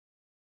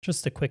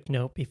Just a quick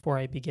note before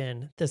I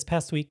begin. This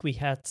past week, we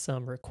had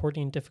some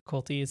recording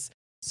difficulties.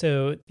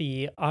 So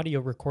the audio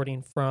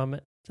recording from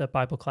the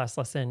Bible class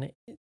lesson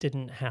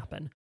didn't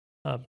happen.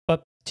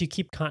 But to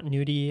keep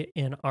continuity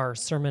in our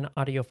sermon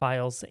audio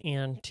files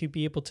and to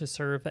be able to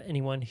serve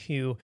anyone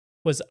who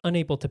was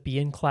unable to be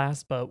in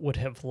class but would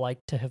have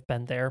liked to have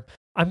been there,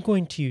 I'm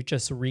going to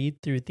just read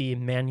through the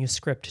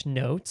manuscript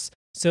notes.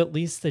 So at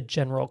least the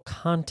general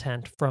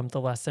content from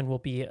the lesson will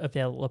be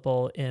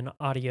available in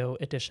audio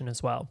edition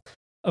as well.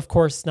 Of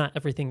course, not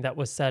everything that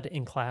was said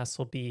in class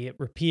will be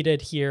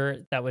repeated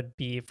here. That would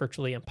be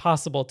virtually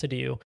impossible to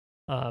do,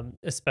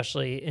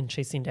 especially in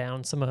chasing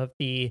down some of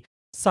the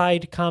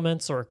side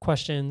comments or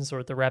questions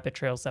or the rabbit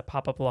trails that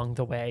pop up along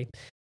the way.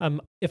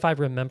 If I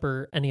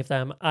remember any of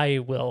them, I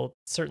will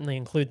certainly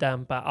include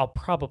them, but I'll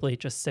probably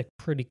just stick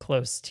pretty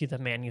close to the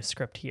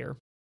manuscript here.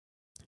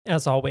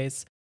 As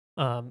always,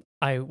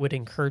 I would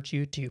encourage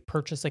you to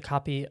purchase a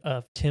copy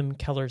of Tim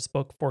Keller's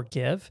book,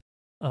 Forgive.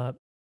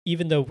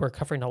 Even though we're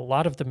covering a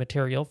lot of the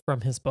material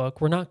from his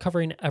book, we're not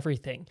covering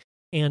everything.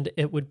 And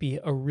it would be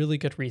a really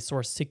good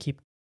resource to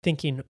keep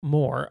thinking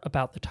more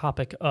about the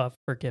topic of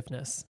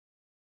forgiveness.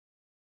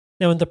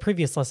 Now, in the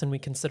previous lesson, we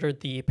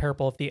considered the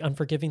parable of the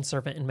unforgiving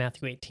servant in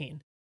Matthew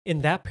 18.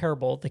 In that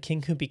parable, the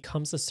king who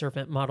becomes a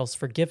servant models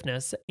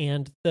forgiveness,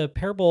 and the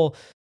parable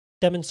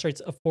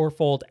demonstrates a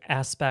fourfold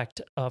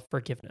aspect of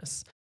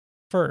forgiveness.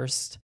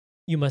 First,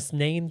 you must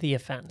name the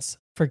offense.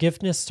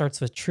 Forgiveness starts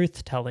with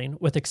truth-telling,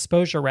 with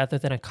exposure rather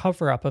than a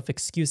cover-up of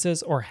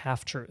excuses or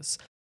half-truths.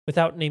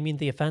 Without naming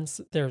the offense,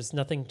 there's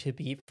nothing to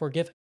be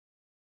forgiven.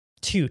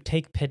 2,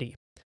 take pity.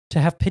 To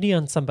have pity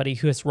on somebody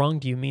who has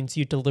wronged you means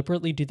you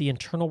deliberately do the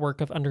internal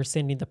work of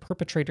understanding the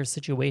perpetrator's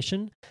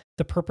situation,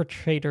 the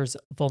perpetrator's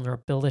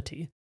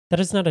vulnerability. That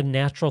is not a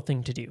natural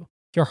thing to do.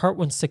 Your heart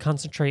wants to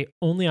concentrate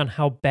only on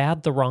how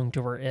bad the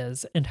wrongdoer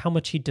is and how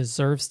much he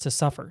deserves to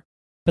suffer.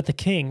 But the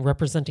king,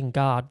 representing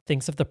God,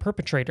 thinks of the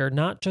perpetrator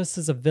not just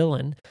as a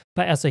villain,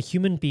 but as a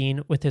human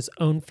being with his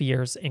own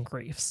fears and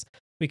griefs.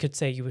 We could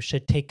say you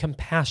should take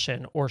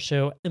compassion or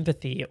show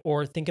empathy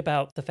or think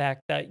about the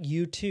fact that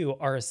you too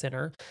are a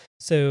sinner.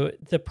 So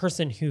the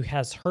person who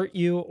has hurt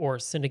you or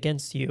sinned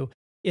against you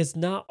is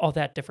not all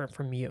that different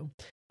from you.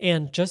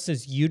 And just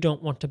as you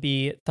don't want to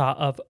be thought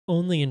of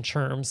only in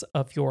terms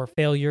of your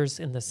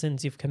failures and the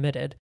sins you've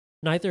committed,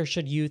 neither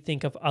should you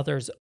think of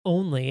others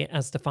only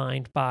as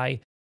defined by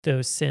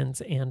those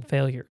sins and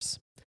failures.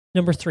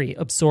 Number 3,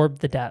 absorb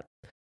the debt.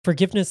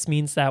 Forgiveness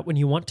means that when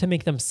you want to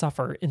make them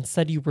suffer,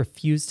 instead you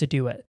refuse to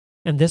do it.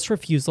 And this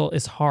refusal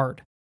is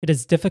hard. It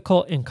is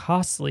difficult and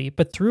costly,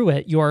 but through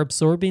it, you are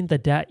absorbing the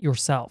debt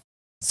yourself.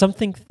 Some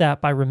think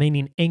that by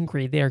remaining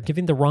angry, they are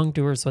giving the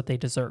wrongdoers what they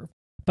deserve.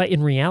 But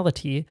in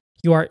reality,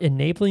 you are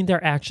enabling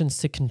their actions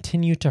to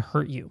continue to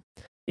hurt you.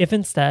 If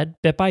instead,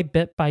 bit by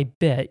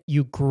bit,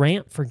 you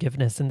grant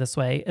forgiveness in this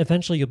way,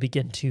 eventually you'll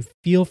begin to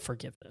feel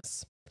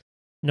forgiveness.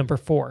 Number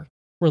 4,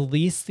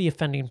 release the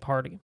offending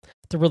party.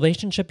 The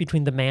relationship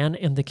between the man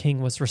and the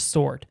king was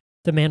restored.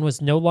 The man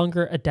was no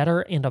longer a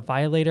debtor and a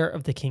violator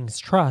of the king's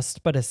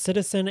trust, but a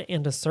citizen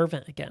and a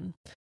servant again.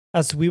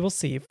 As we will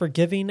see,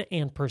 forgiving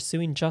and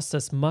pursuing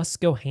justice must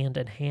go hand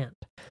in hand.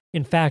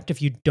 In fact,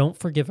 if you don't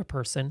forgive a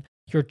person,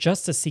 your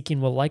justice seeking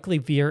will likely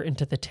veer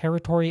into the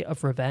territory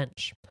of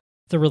revenge.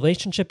 The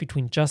relationship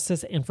between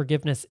justice and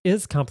forgiveness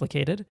is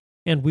complicated,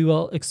 and we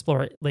will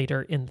explore it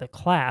later in the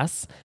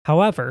class.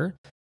 However,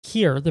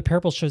 here, the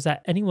parable shows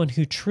that anyone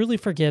who truly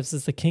forgives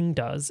as the king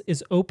does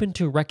is open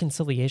to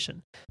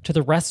reconciliation, to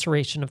the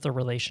restoration of the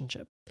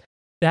relationship.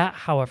 That,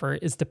 however,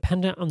 is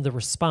dependent on the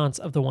response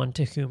of the one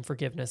to whom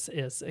forgiveness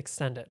is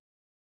extended.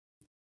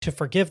 To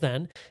forgive,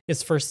 then,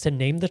 is first to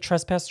name the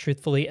trespass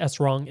truthfully as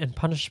wrong and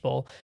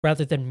punishable,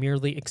 rather than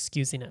merely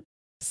excusing it.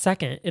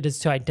 Second, it is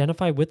to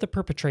identify with the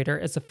perpetrator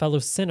as a fellow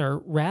sinner,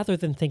 rather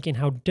than thinking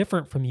how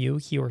different from you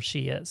he or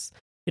she is.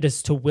 It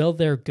is to will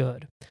their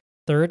good.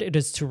 Third, it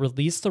is to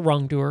release the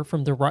wrongdoer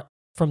from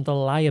the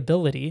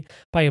liability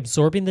by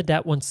absorbing the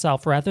debt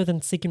oneself rather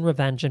than seeking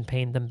revenge and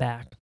paying them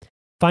back.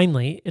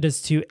 Finally, it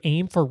is to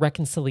aim for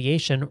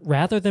reconciliation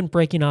rather than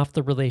breaking off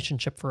the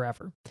relationship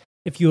forever.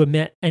 If you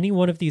omit any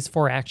one of these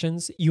 4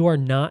 actions, you are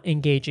not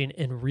engaging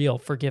in real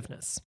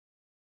forgiveness.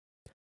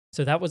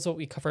 So that was what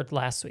we covered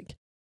last week.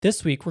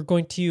 This week, we're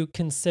going to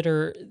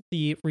consider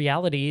the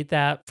reality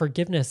that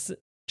forgiveness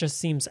just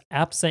seems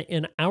absent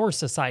in our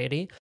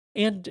society.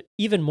 And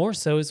even more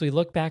so, as we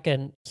look back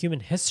in human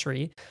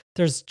history,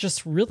 there's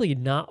just really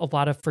not a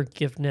lot of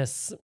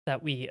forgiveness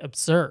that we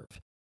observe.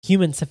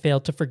 Humans have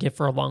failed to forgive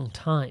for a long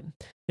time.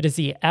 It is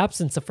the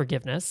absence of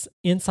forgiveness,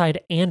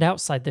 inside and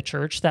outside the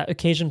church, that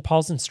occasioned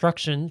Paul's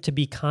instruction to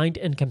be kind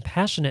and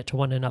compassionate to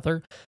one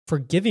another,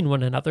 forgiving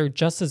one another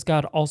just as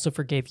God also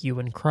forgave you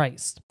in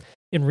Christ.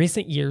 In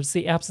recent years,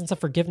 the absence of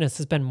forgiveness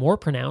has been more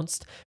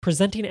pronounced,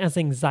 presenting as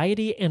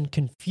anxiety and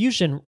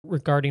confusion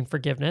regarding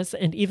forgiveness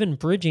and even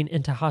bridging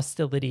into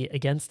hostility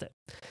against it.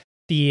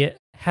 The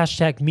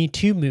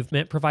 #MeToo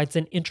movement provides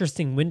an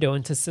interesting window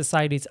into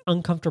society's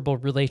uncomfortable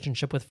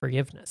relationship with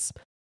forgiveness.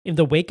 In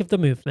the wake of the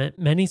movement,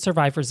 many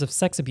survivors of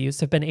sex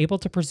abuse have been able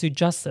to pursue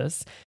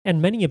justice,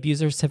 and many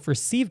abusers have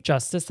received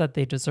justice that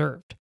they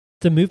deserved.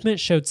 The movement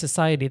showed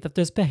society that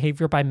this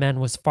behavior by men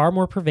was far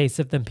more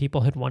pervasive than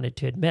people had wanted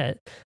to admit,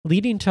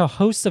 leading to a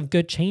host of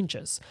good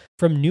changes,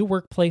 from new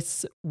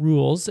workplace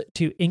rules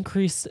to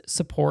increased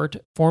support,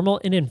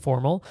 formal and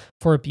informal,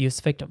 for abuse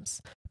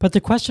victims. But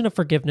the question of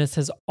forgiveness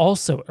has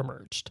also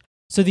emerged.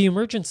 So the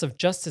emergence of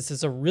justice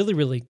is a really,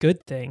 really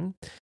good thing.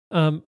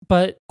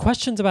 But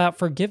questions about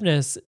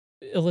forgiveness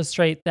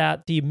illustrate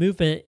that the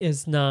movement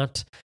is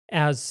not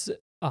as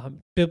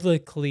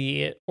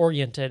biblically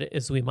oriented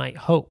as we might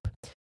hope.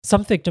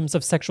 Some victims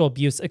of sexual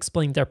abuse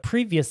explained their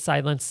previous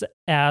silence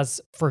as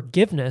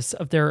forgiveness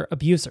of their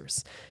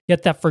abusers,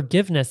 yet that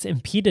forgiveness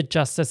impeded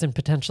justice and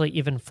potentially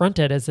even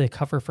fronted as a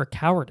cover for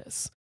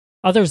cowardice.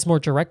 Others more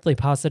directly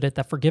posited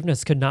that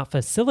forgiveness could not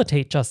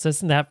facilitate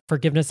justice and that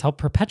forgiveness helped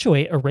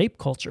perpetuate a rape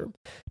culture.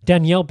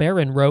 Danielle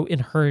Barron wrote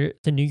in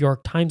the New York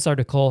Times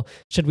article,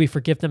 "Should We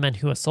Forgive the Men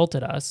Who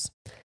Assaulted Us?"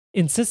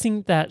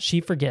 Insisting that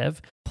she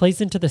forgive plays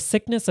into the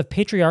sickness of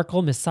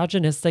patriarchal,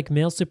 misogynistic,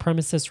 male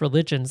supremacist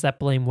religions that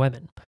blame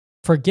women.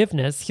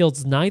 Forgiveness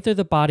heals neither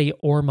the body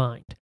or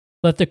mind.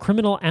 Let the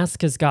criminal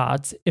ask his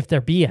gods, if there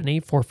be any,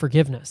 for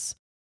forgiveness.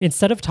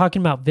 Instead of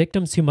talking about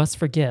victims who must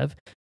forgive,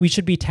 we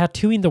should be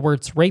tattooing the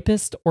words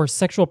rapist or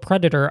sexual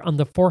predator on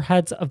the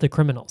foreheads of the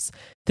criminals.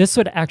 This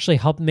would actually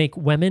help make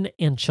women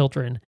and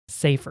children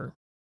safer.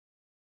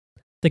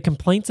 The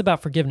complaints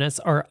about forgiveness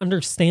are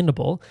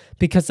understandable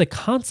because the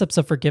concepts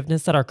of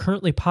forgiveness that are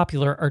currently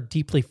popular are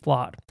deeply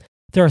flawed.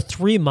 There are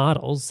 3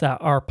 models that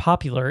are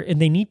popular,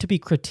 and they need to be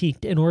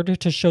critiqued in order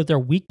to show their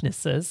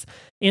weaknesses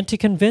and to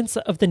convince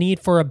of the need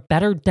for a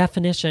better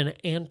definition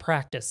and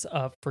practice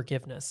of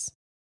forgiveness.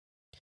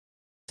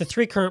 The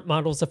 3 current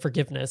models of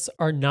forgiveness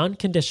are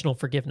non-conditional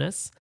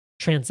forgiveness,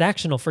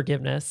 transactional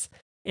forgiveness,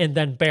 and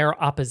then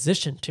bare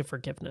opposition to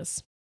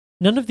forgiveness.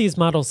 None of these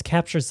models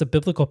captures the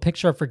biblical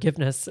picture of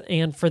forgiveness,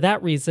 and for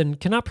that reason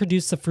cannot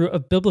produce the fruit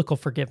of biblical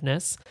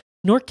forgiveness,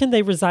 nor can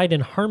they reside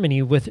in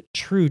harmony with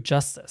true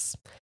justice.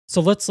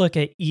 So let's look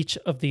at each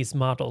of these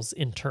models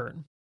in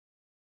turn.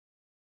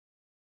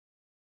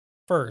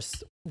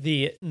 First,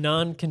 the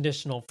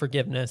non-conditional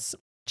forgiveness,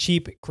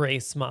 cheap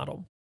grace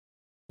model.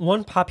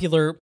 One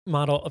popular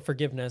model of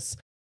forgiveness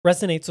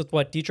resonates with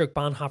what Dietrich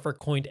Bonhoeffer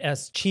coined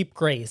as cheap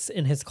grace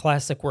in his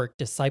classic work,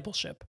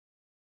 Discipleship.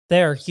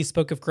 There, he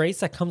spoke of grace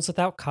that comes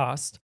without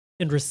cost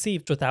and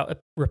received without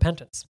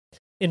repentance.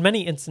 In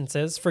many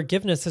instances,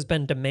 forgiveness has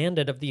been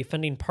demanded of the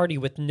offending party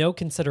with no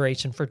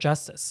consideration for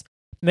justice.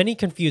 Many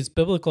confuse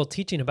biblical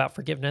teaching about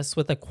forgiveness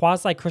with a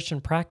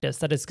quasi-Christian practice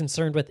that is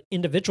concerned with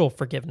individual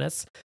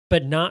forgiveness,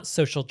 but not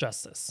social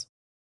justice.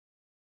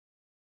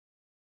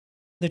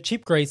 The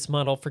cheap grace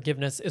model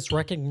forgiveness is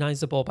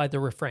recognizable by the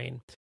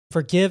refrain,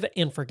 "Forgive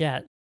and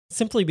forget,"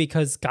 simply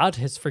because God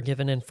has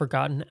forgiven and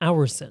forgotten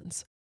our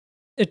sins.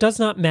 It does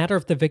not matter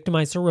if the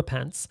victimizer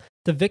repents.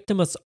 The victim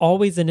must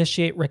always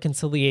initiate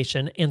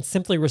reconciliation and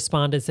simply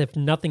respond as if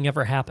nothing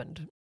ever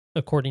happened,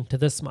 according to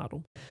this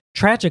model.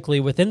 Tragically,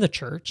 within the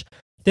church,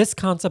 this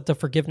concept of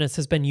forgiveness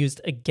has been used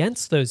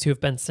against those who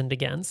have been sinned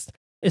against,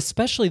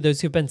 especially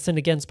those who have been sinned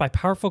against by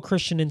powerful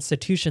Christian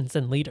institutions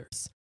and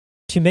leaders.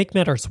 To make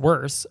matters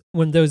worse,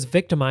 when those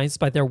victimized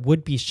by their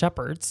would-be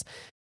shepherds,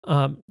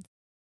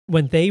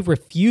 when they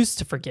refuse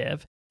to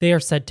forgive, they are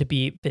said to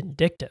be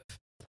vindictive.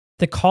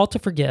 The call to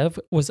forgive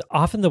was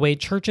often the way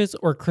churches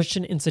or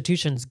Christian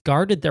institutions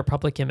guarded their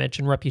public image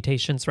and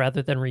reputations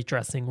rather than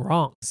redressing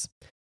wrongs.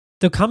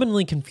 Though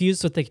commonly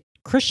confused with the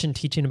Christian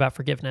teaching about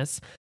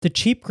forgiveness, the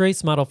cheap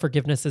grace model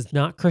forgiveness is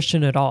not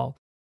Christian at all,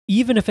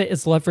 even if it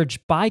is leveraged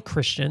by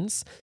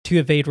Christians to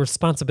evade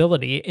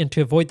responsibility and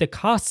to avoid the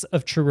costs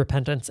of true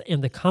repentance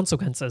and the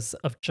consequences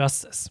of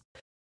justice.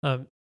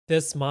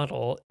 This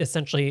model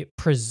essentially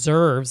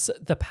preserves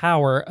the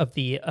power of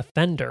the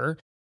offender,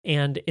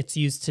 and it's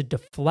used to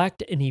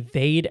deflect and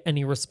evade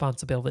any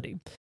responsibility.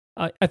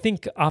 I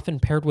think often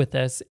paired with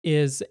this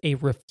is a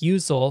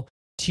refusal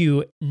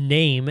to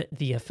name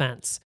the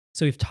offense.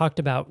 So we've talked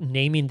about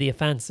naming the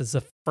offense as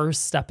the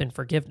first step in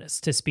forgiveness,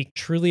 to speak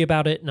truly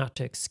about it, not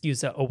to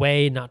excuse it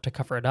away, not to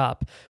cover it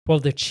up. Well,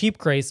 the cheap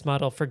grace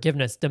model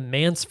forgiveness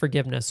demands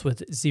forgiveness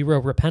with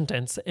zero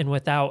repentance and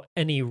without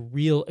any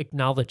real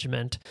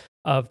acknowledgement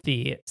of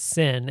the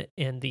sin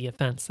and the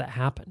offense that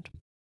happened.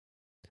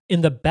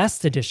 In the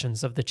best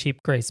editions of the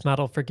cheap grace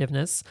model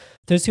forgiveness,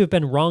 those who have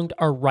been wronged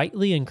are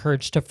rightly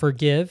encouraged to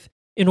forgive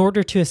in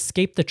order to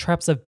escape the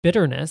traps of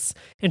bitterness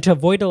and to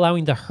avoid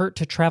allowing the hurt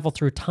to travel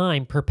through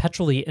time,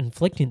 perpetually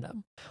inflicting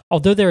them.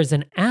 Although there is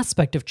an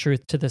aspect of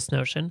truth to this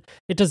notion,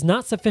 it does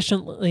not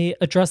sufficiently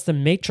address the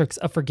matrix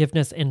of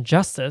forgiveness and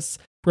justice,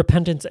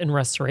 repentance and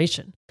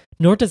restoration,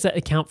 nor does it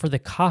account for the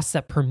cost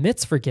that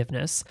permits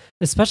forgiveness,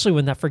 especially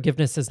when that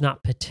forgiveness is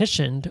not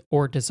petitioned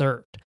or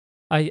deserved.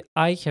 I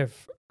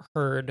have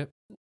heard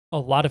a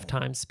lot of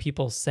times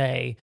people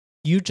say,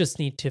 you just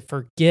need to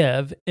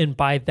forgive, and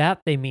by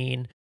that they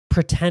mean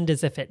pretend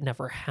as if it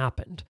never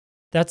happened.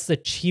 That's the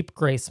cheap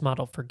grace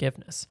model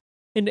forgiveness.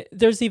 And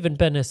there's even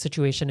been a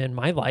situation in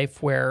my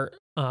life where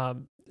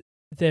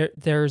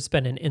there's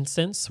been an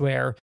instance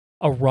where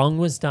a wrong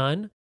was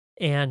done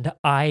and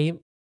I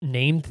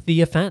named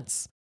the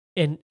offense.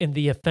 And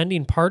the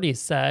offending party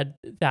said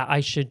that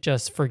I should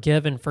just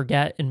forgive and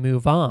forget and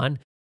move on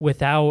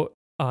without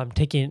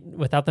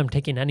without them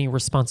taking any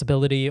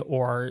responsibility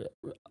or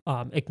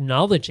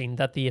acknowledging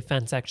that the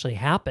offense actually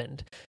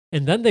happened.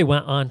 And then they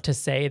went on to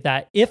say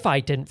that if I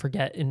didn't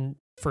forget and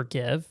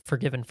forgive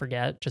and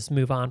forget, just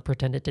move on,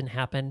 pretend it didn't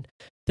happen,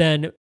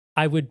 then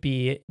I would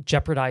be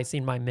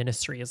jeopardizing my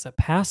ministry as a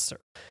pastor.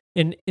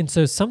 And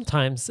so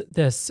sometimes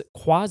this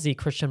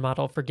quasi-Christian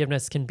model of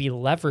forgiveness can be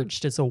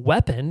leveraged as a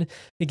weapon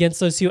against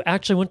those who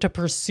actually want to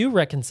pursue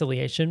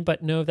reconciliation,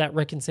 but know that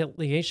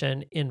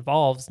reconciliation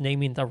involves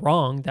naming the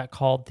wrong that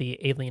called the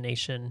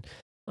alienation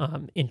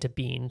into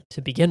being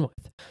to begin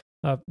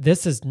with.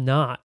 This is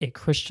not a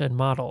Christian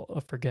model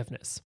of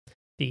forgiveness.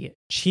 The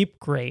cheap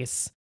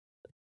grace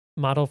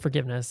model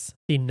forgiveness,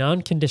 the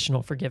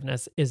non-conditional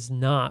forgiveness, is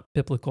not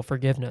biblical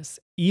forgiveness,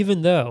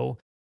 even though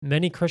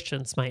many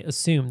Christians might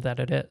assume that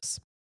it is.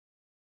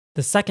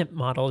 The second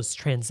model is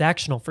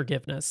transactional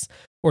forgiveness,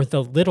 or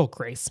the little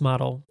grace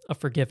model of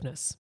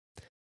forgiveness.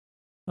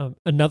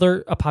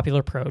 Another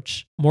popular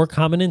approach, more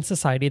common in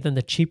society than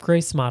the cheap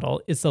grace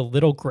model, is the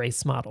little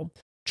grace model,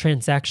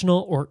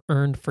 transactional or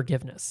earned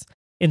forgiveness.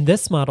 In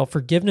this model,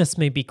 forgiveness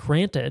may be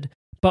granted,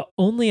 but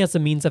only as a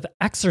means of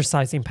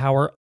exercising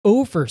power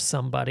over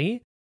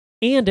somebody,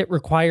 and it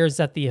requires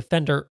that the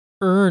offender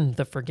earn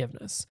the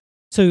forgiveness.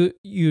 So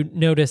you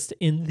noticed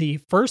in the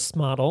first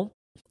model,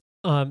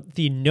 the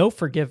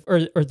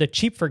the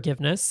cheap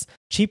forgiveness,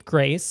 cheap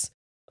grace,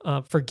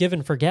 forgive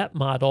and forget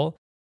model,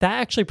 that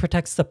actually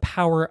protects the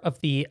power of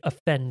the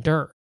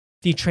offender.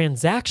 The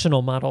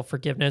transactional model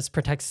forgiveness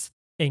protects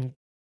and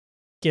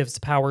gives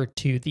power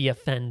to the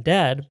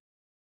offended.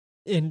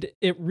 And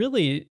it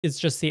really is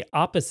just the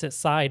opposite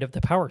side of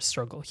the power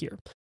struggle here.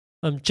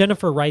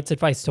 Jennifer Wright's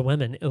advice to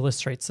women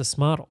illustrates this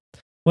model.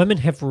 Women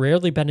have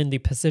rarely been in the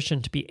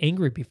position to be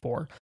angry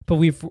before, but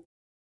we've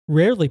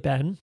rarely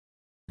been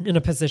in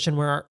a position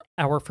where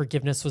our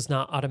forgiveness was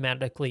not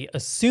automatically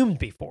assumed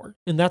before,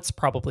 and that's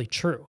probably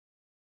true.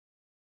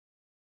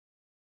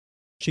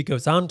 She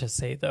goes on to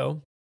say,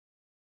 though,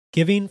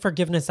 giving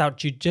forgiveness out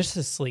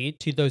judiciously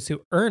to those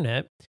who earn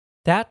it,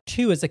 that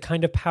too is a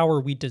kind of power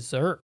we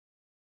deserve.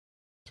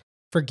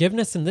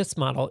 Forgiveness in this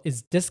model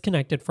is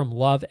disconnected from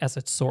love as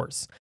its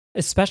source,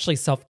 especially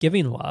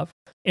self-giving love,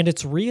 and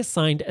it's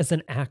reassigned as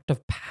an act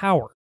of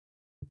power.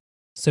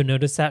 So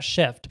notice that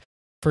shift.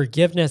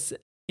 Forgiveness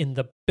in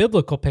the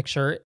biblical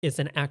picture is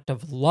an act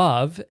of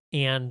love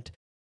and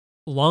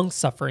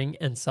long-suffering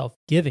and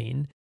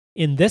self-giving.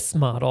 In this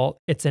model,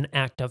 it's an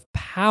act of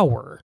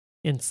power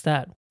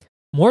instead.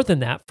 More than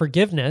that,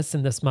 forgiveness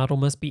in this model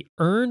must be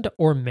earned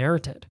or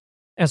merited.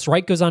 As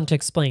Wright goes on to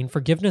explain,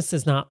 forgiveness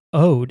is not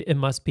owed, it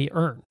must be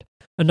earned.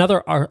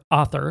 Another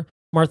author,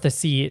 Martha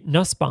C.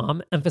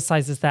 Nussbaum,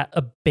 emphasizes that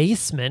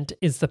abasement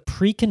is the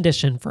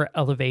precondition for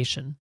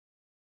elevation.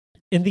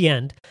 In the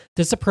end,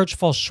 this approach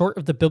falls short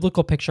of the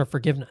biblical picture of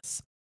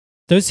forgiveness.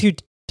 Those who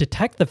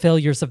detect the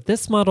failures of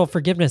this model of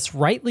forgiveness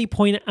rightly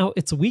point out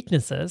its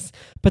weaknesses,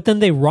 but then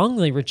they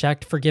wrongly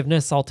reject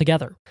forgiveness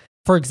altogether.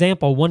 For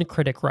example, one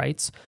critic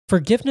writes,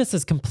 "Forgiveness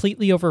is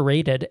completely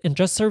overrated and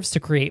just serves to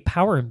create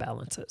power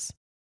imbalances.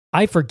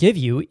 I forgive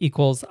you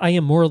equals I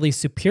am morally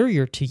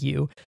superior to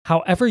you,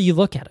 however you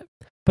look at it.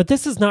 But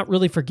this is not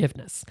really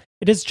forgiveness.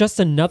 It is just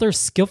another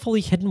skillfully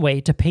hidden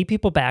way to pay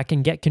people back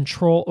and get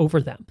control over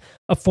them,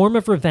 a form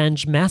of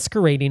revenge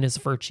masquerading as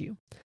virtue.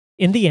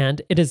 In the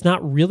end, it is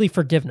not really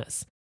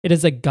forgiveness. It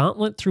is a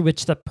gauntlet through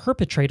which the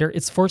perpetrator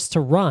is forced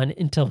to run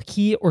until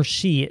he or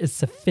she is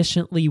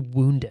sufficiently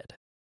wounded."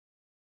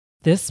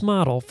 This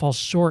model falls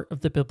short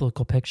of the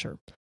biblical picture.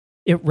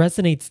 It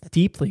resonates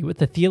deeply with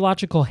the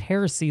theological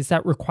heresies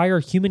that require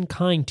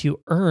humankind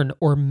to earn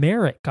or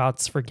merit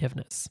God's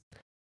forgiveness.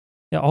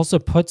 It also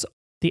puts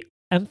the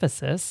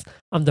emphasis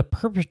on the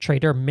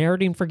perpetrator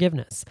meriting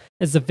forgiveness,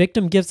 as the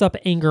victim gives up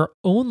anger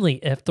only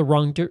if the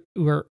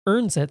wrongdoer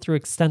earns it through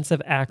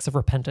extensive acts of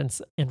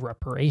repentance and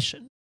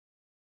reparation.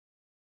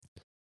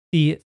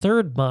 The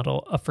third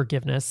model of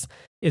forgiveness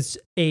is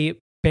a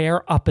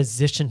bare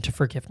opposition to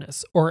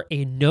forgiveness, or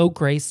a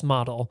no-grace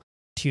model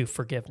to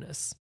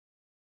forgiveness.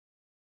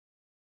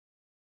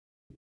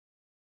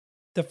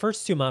 The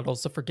first two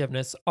models of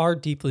forgiveness are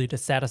deeply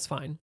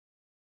dissatisfying.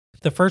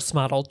 The first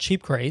model,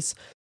 cheap grace,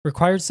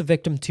 requires the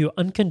victim to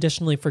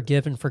unconditionally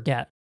forgive and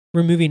forget,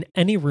 removing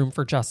any room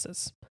for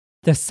justice.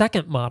 The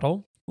second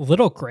model,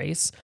 little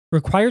grace,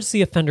 requires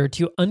the offender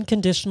to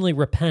unconditionally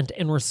repent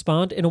and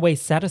respond in a way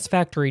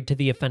satisfactory to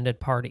the offended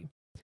party.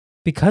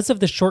 Because of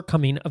the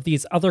shortcoming of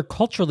these other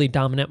culturally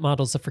dominant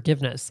models of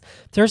forgiveness,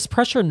 there's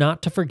pressure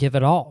not to forgive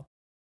at all.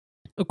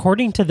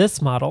 According to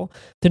this model,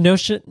 the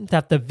notion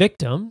that the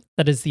victim,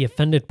 that is the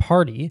offended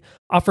party,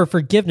 offer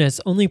forgiveness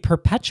only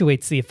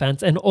perpetuates the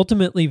offense and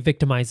ultimately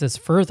victimizes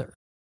further.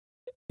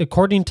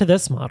 According to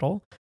this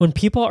model, when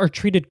people are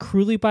treated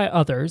cruelly by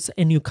others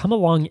and you come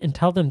along and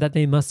tell them that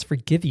they must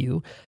forgive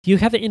you, you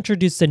have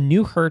introduced a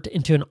new hurt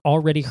into an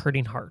already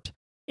hurting heart.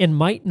 And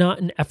might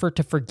not an effort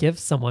to forgive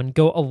someone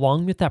go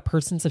along with that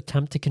person's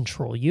attempt to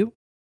control you?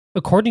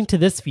 According to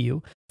this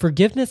view,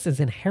 forgiveness is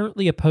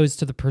inherently opposed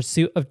to the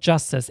pursuit of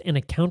justice and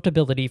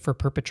accountability for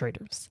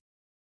perpetrators.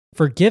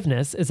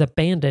 Forgiveness is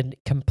abandoned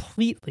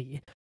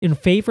completely in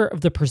favor of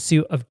the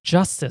pursuit of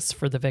justice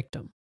for the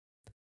victim.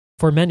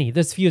 For many,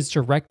 this view is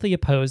directly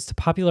opposed to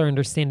popular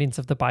understandings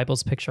of the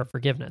Bible's picture of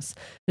forgiveness,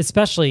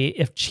 especially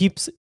if cheap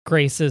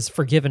grace's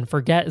forgive and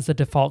forget is the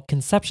default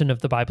conception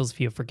of the Bible's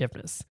view of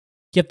forgiveness.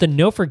 Yet the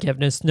no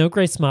forgiveness, no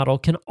grace model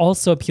can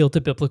also appeal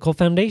to biblical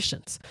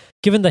foundations.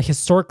 Given the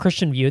historic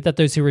Christian view that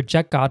those who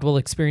reject God will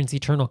experience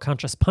eternal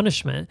conscious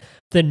punishment,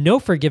 the no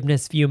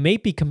forgiveness view may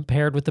be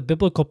compared with the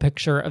biblical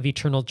picture of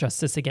eternal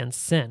justice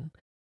against sin.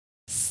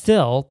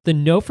 Still, the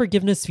no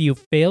forgiveness view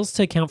fails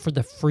to account for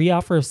the free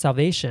offer of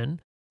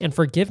salvation and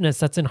forgiveness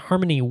that's in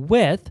harmony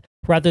with,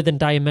 rather than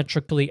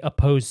diametrically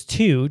opposed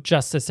to,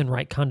 justice and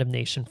right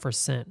condemnation for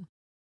sin.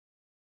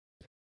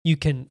 You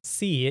can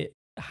see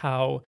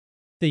how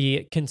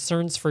the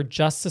concerns for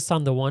justice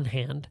on the one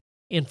hand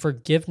and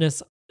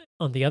forgiveness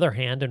on the other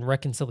hand and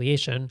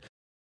reconciliation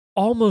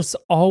almost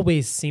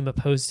always seem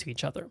opposed to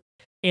each other.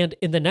 And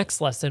in the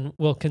next lesson,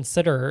 we'll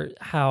consider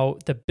how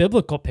the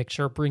biblical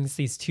picture brings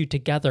these two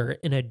together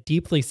in a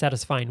deeply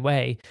satisfying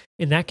way,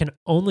 and that can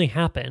only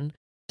happen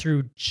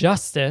through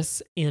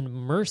justice and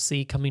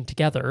mercy coming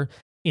together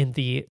in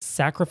the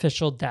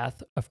sacrificial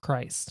death of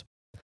Christ.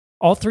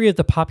 All three of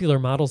the popular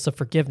models of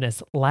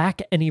forgiveness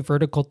lack any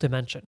vertical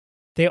dimension.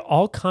 They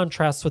all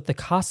contrast with the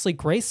costly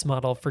grace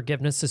model of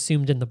forgiveness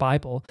assumed in the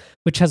Bible,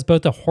 which has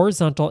both a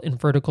horizontal and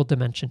vertical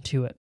dimension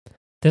to it.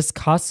 This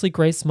costly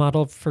grace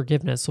model of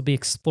forgiveness will be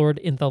explored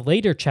in the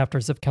later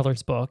chapters of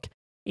Keller's book,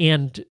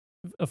 and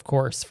of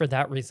course, for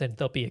that reason,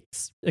 they'll be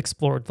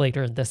explored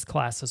later in this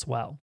class as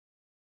well.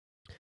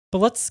 But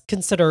let's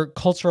consider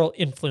cultural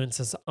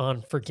influences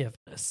on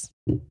forgiveness.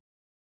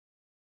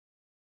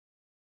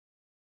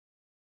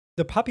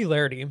 The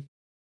popularity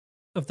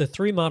of the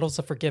three models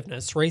of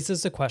forgiveness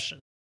raises a question.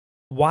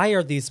 Why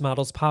are these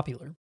models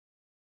popular?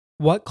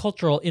 What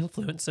cultural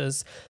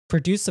influences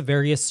produce the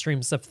various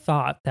streams of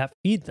thought that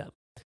feed them?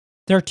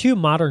 There are two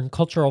modern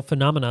cultural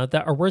phenomena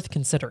that are worth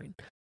considering: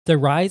 the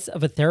rise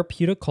of a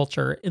therapeutic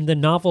culture and the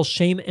novel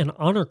shame and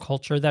honor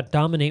culture that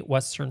dominate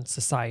Western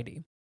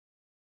society.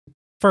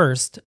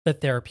 First, the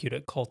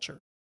therapeutic culture.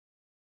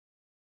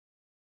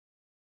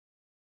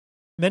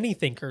 Many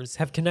thinkers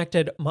have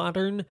connected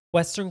modern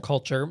Western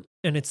culture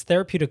and its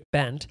therapeutic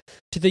bent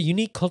to the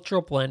unique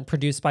cultural blend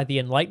produced by the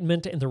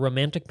Enlightenment and the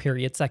Romantic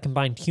periods that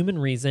combined human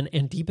reason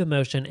and deep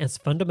emotion as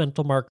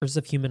fundamental markers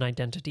of human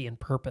identity and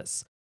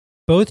purpose.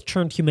 Both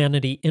turned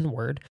humanity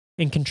inward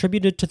and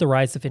contributed to the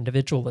rise of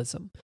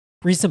individualism.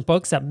 Recent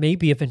books that may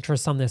be of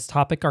interest on this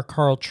topic are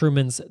Carl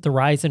Trueman's The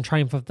Rise and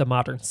Triumph of the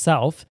Modern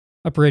Self,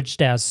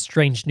 abridged as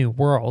Strange New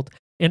World,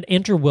 and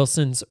Andrew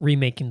Wilson's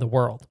Remaking the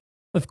World.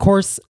 Of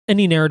course,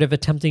 any narrative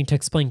attempting to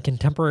explain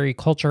contemporary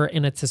culture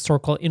and its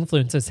historical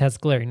influences has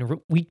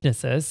glaring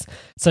weaknesses,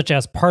 such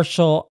as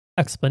partial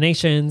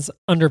explanations,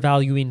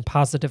 undervaluing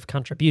positive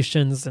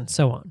contributions, and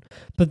so on.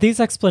 But these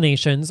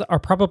explanations are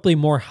probably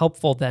more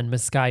helpful than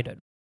misguided.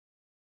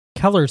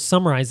 Keller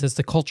summarizes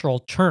the cultural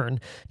turn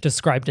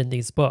described in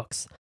these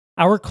books.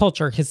 Our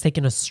culture has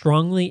taken a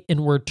strongly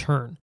inward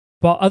turn.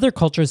 While other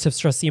cultures have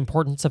stressed the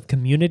importance of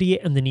community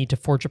and the need to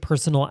forge a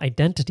personal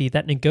identity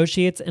that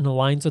negotiates and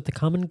aligns with the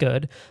common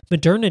good,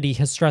 modernity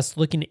has stressed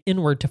looking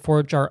inward to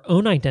forge our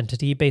own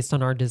identity based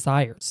on our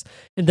desires,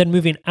 and then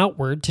moving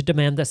outward to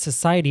demand that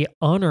society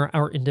honor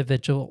our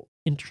individual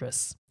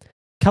interests.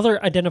 Keller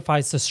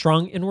identifies the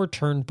strong inward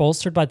turn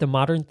bolstered by the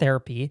modern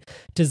therapy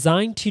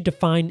designed to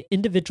defend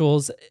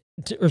individuals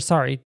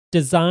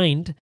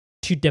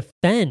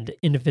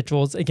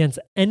against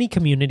any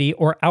community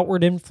or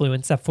outward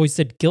influence that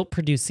foisted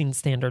guilt-producing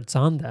standards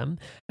on them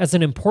as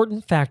an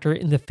important factor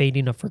in the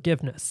fading of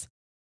forgiveness.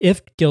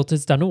 If guilt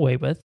is done away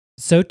with,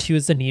 so too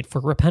is the need for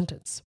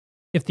repentance.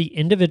 If the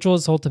individual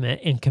is ultimate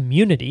and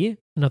community,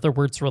 in other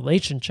words,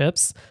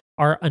 relationships,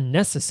 are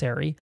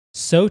unnecessary,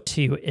 so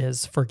too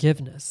is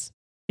forgiveness.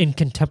 In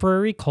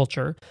contemporary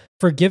culture,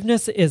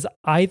 forgiveness is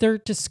either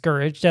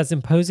discouraged as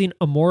imposing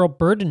a moral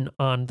burden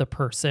on the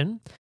person,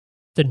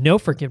 the no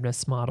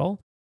forgiveness model,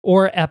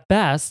 or at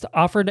best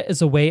offered as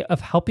a way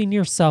of helping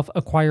yourself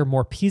acquire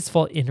more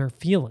peaceful inner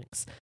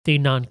feelings, the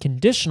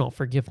non-conditional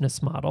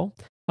forgiveness model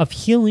of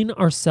healing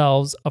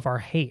ourselves of our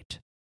hate,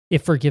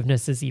 if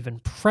forgiveness is even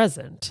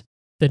present,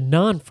 the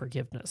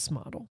non-forgiveness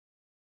model.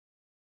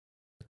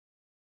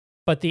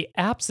 But the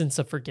absence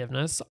of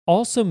forgiveness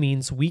also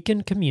means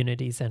weakened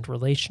communities and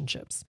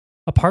relationships.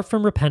 Apart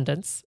from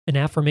repentance, an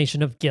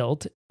affirmation of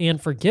guilt,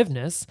 and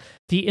forgiveness,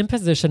 the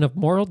imposition of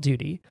moral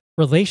duty,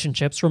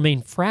 relationships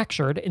remain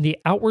fractured and the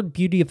outward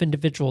beauty of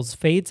individuals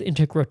fades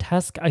into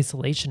grotesque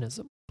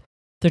isolationism.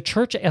 The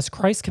church as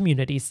Christ's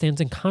community stands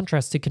in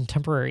contrast to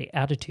contemporary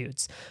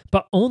attitudes,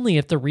 but only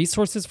if the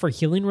resources for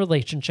healing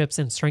relationships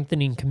and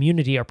strengthening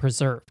community are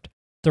preserved.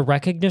 The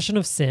recognition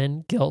of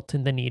sin, guilt,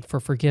 and the need for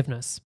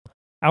forgiveness.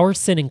 Our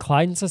sin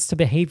inclines us to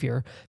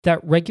behavior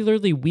that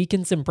regularly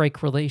weakens and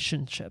breaks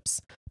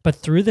relationships, but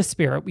through the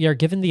Spirit we are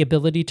given the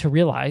ability to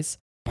realize,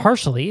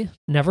 partially,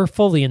 never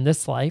fully in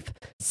this life,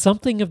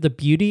 something of the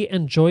beauty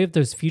and joy of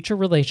those future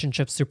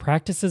relationships through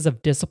practices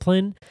and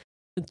disciplines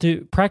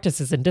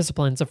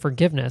of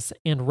forgiveness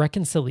and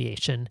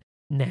reconciliation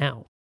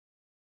now.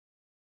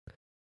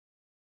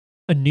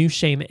 A new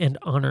shame and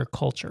honor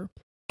culture.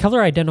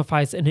 Keller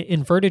identifies an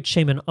inverted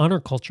shame and honor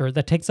culture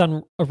that takes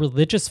on a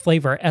religious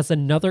flavor as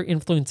another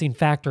influencing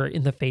factor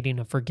in the fading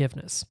of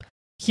forgiveness.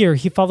 Here,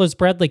 he follows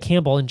Bradley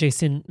Campbell and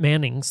Jason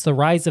Manning's The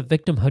Rise of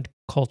Victimhood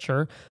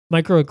Culture,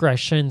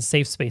 Microaggression,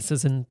 Safe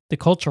Spaces, and the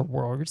Culture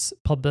Wars,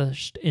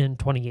 published in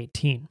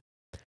 2018.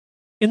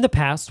 In the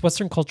past,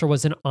 Western culture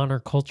was an honor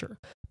culture,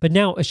 but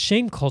now a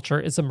shame culture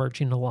is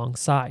emerging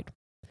alongside.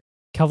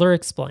 Keller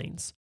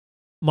explains,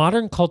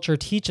 modern culture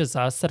teaches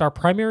us that our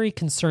primary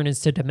concern is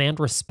to demand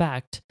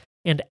respect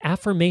and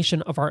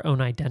affirmation of our own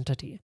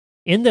identity.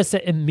 In this,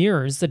 it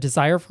mirrors the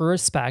desire for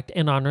respect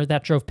and honor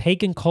that drove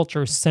pagan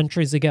culture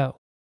centuries ago.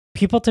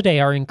 People today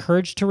are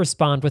encouraged to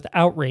respond with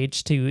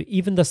outrage to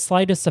even the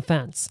slightest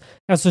offense,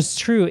 as was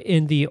true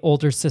in the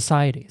older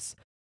societies.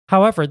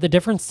 However, the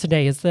difference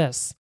today is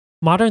this.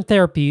 Modern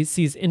therapy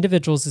sees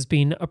individuals as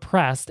being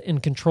oppressed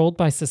and controlled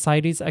by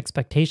society's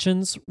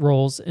expectations,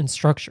 roles, and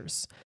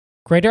structures.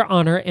 Greater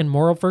honor and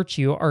moral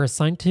virtue are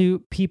assigned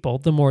to people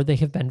the more they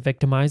have been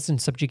victimized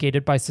and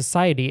subjugated by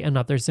society and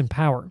others in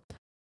power.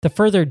 The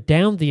further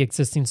down the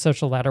existing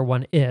social ladder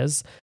one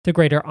is, the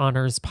greater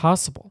honor is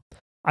possible.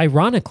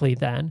 Ironically,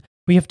 then,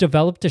 we have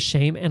developed a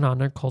shame and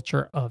honor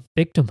culture of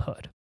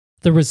victimhood.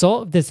 The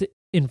result of this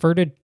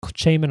inverted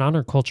shame and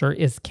honor culture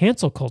is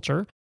cancel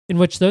culture, in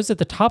which those at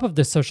the top of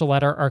the social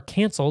ladder are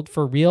canceled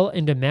for real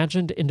and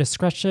imagined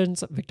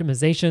indiscretions,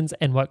 victimizations,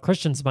 and what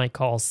Christians might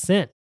call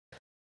sin.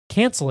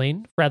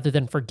 Canceling, rather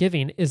than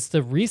forgiving, is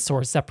the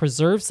resource that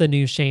preserves the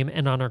new shame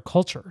and honor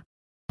culture,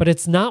 but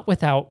it's not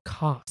without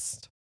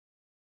cost.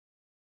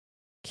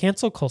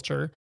 Cancel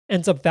culture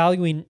ends up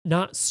valuing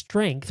not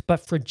strength,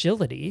 but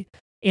fragility,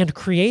 and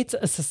creates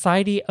a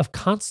society of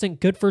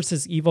constant good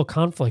versus evil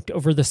conflict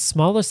over the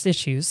smallest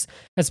issues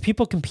as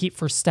people compete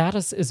for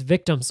status as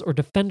victims or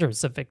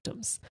defenders of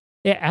victims.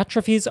 It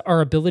atrophies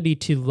our ability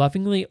to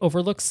lovingly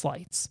overlook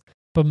slights,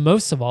 but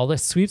most of all, it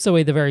sweeps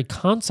away the very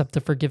concept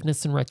of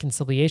forgiveness and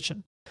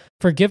reconciliation.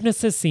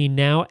 Forgiveness is seen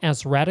now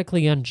as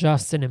radically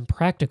unjust and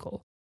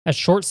impractical, as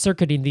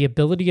short-circuiting the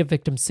ability of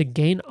victims to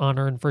gain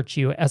honor and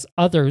virtue as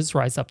others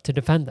rise up to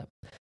defend them.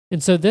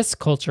 And so this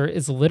culture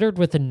is littered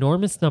with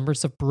enormous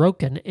numbers of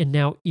broken and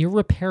now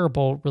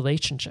irreparable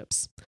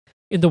relationships.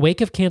 In the wake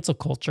of cancel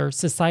culture,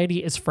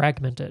 society is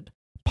fragmented.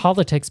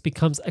 Politics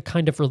becomes a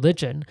kind of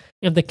religion,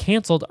 and the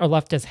canceled are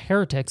left as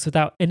heretics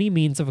without any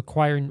means of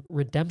acquiring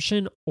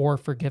redemption or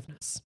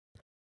forgiveness.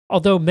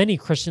 Although many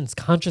Christians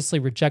consciously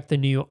reject the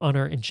new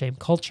honor and shame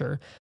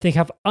culture, they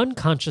have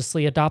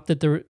unconsciously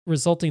adopted the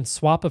resulting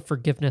swap of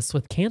forgiveness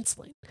with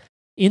canceling.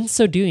 In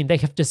so doing, they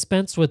have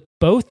dispensed with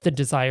both the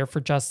desire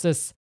for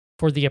justice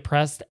for the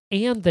oppressed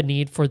and the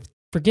need for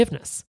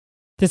forgiveness.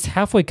 This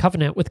halfway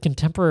covenant with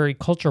contemporary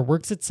culture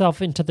works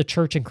itself into the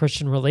church and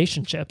Christian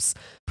relationships,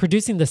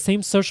 producing the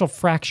same social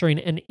fracturing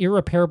and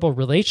irreparable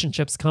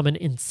relationships common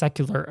in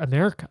secular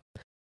America.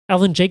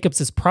 Alan Jacobs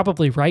is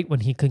probably right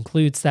when he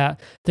concludes that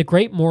the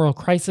great moral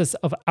crisis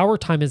of our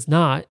time is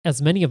not,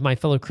 as many of my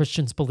fellow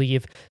Christians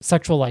believe,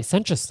 sexual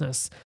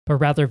licentiousness, but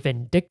rather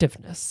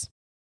vindictiveness.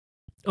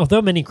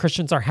 Although many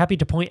Christians are happy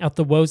to point out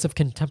the woes of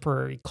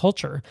contemporary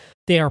culture,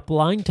 they are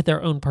blind to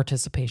their own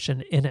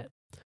participation in it.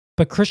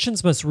 But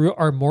Christians must root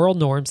our moral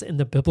norms in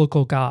the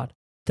biblical God.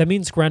 That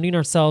means grounding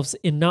ourselves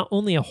in not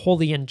only a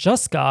holy and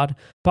just God,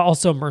 but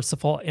also a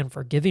merciful and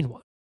forgiving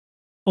one.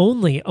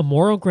 Only a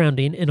moral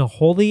grounding in a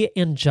holy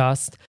and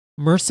just,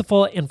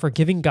 merciful and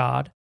forgiving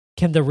God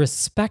can the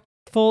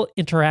respectful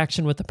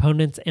interaction with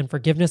opponents and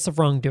forgiveness of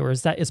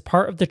wrongdoers that is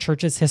part of the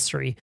church's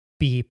history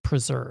be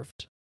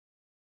preserved.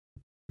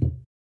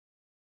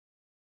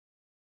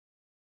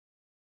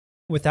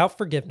 Without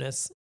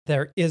forgiveness,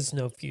 there is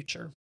no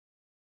future.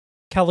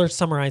 Keller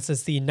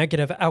summarizes the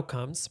negative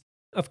outcomes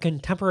of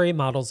contemporary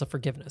models of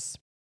forgiveness.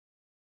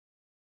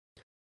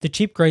 The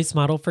cheap grace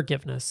model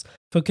forgiveness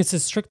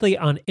focuses strictly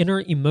on inner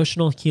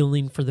emotional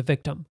healing for the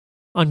victim,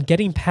 on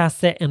getting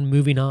past it and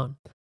moving on,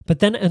 but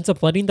then ends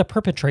up letting the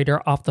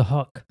perpetrator off the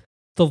hook.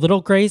 The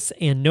little grace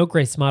and no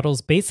grace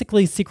models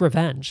basically seek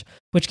revenge,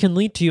 which can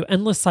lead to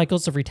endless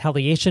cycles of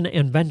retaliation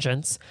and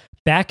vengeance,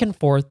 back and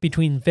forth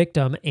between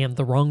victim and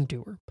the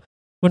wrongdoer.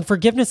 When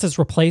forgiveness is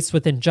replaced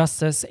with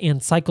injustice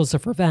and cycles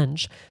of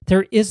revenge,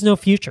 there is no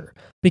future,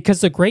 because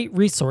the great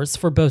resource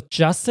for both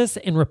justice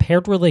and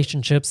repaired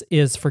relationships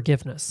is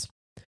forgiveness.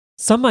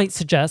 Some might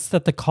suggest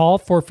that the call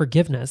for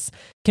forgiveness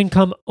can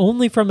come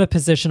only from a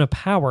position of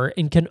power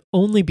and can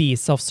only be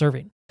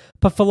self-serving.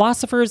 But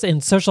philosophers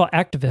and social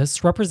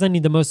activists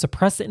representing the most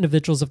oppressed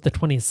individuals of the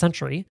 20th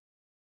century,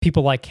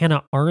 people like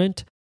Hannah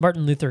Arendt,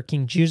 Martin Luther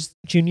King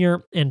Jr.,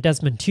 and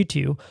Desmond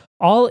Tutu,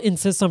 all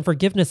insist on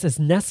forgiveness as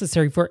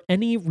necessary for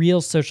any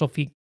real social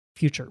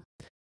future.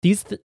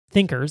 These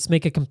thinkers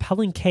make a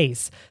compelling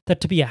case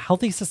that to be a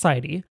healthy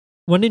society,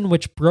 one in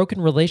which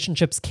broken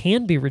relationships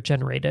can be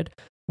regenerated,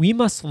 we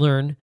must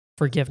learn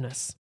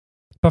forgiveness.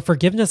 But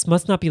forgiveness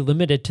must not be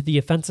limited to the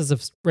offenses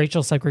of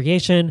racial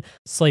segregation,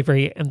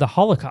 slavery, and the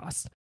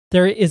Holocaust.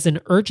 There is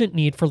an urgent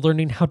need for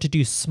learning how to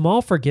do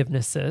small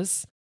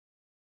forgivenesses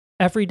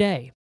every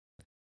day.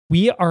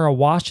 We are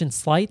awash in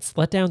slights,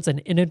 letdowns, and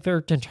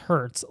inadvertent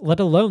hurts, let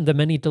alone the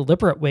many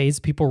deliberate ways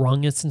people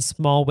wrong us in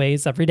small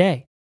ways every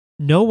day.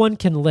 No one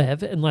can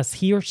live unless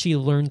he or she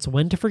learns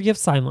when to forgive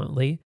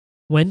silently,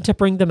 when to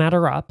bring the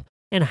matter up,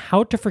 and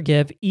how to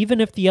forgive even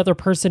if the other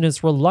person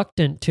is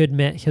reluctant to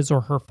admit his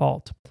or her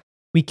fault.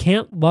 We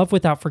can't love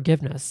without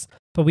forgiveness,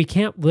 but we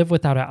can't live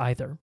without it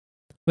either.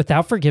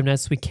 Without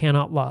forgiveness, we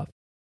cannot love.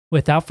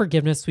 Without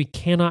forgiveness, we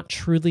cannot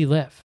truly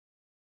live.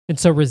 And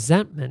so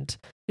resentment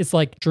is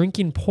like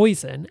drinking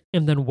poison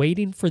and then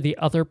waiting for the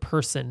other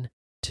person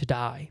to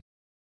die.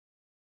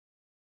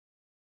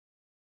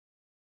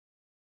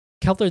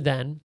 Keller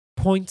then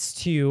points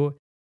to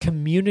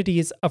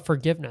communities of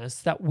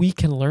forgiveness that we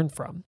can learn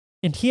from.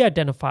 And he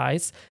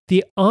identifies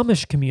the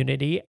Amish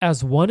community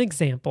as one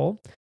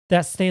example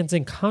that stands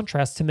in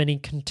contrast to many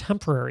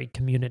contemporary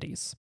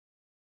communities.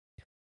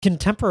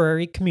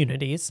 Contemporary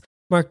communities,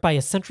 marked by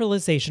a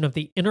centralization of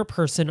the inner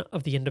person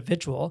of the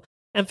individual,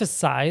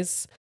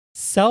 emphasize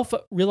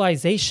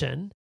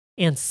self-realization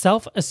and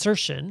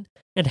self-assertion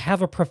and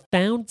have a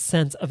profound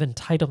sense of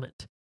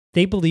entitlement.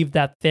 They believe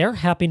that their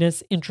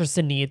happiness, interests,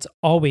 and needs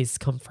always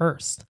come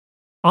first.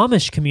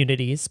 Amish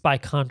communities, by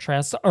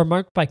contrast, are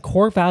marked by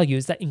core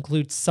values that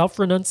include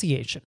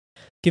self-renunciation,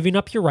 giving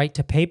up your right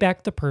to pay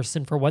back the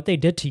person for what they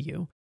did to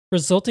you,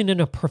 resulting in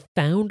a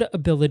profound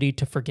ability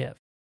to forgive.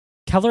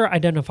 Keller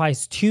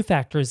identifies two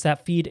factors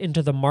that feed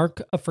into the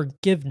mark of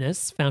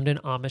forgiveness found in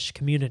Amish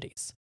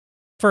communities.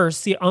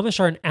 First, the Amish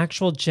are an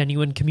actual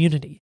genuine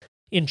community.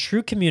 In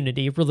true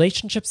community,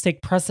 relationships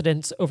take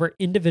precedence over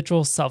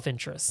individual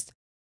self-interest.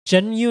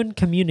 Genuine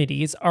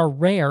communities are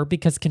rare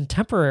because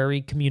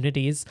contemporary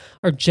communities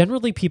are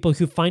generally people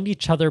who find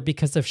each other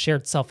because of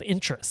shared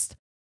self-interest.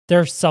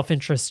 Their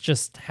self-interests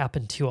just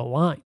happen to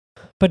align.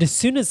 But as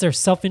soon as their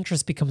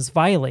self-interest becomes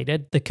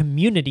violated, the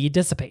community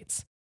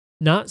dissipates.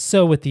 Not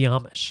so with the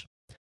Amish.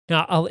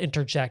 Now, I'll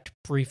interject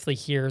briefly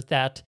here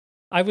that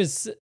I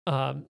was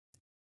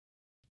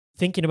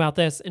thinking about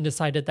this and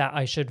decided that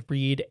I should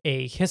read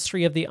a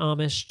history of the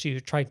Amish to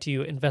try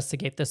to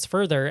investigate this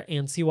further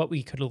and see what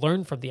we could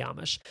learn from the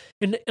Amish.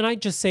 And I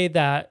just say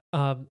that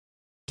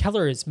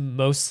Keller is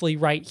mostly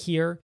right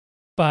here,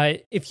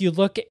 but if you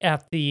look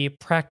at the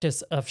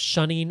practice of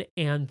shunning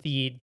and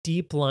the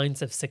deep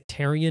lines of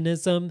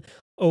sectarianism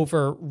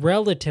over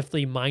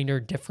relatively minor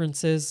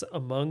differences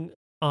among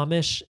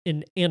Amish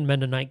and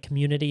Mennonite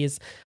communities,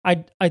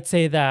 I'd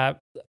say that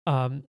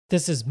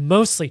this is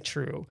mostly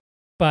true,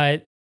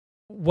 but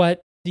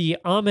what the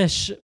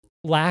Amish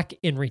lack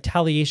in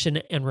retaliation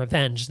and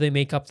revenge, they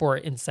make up for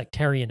in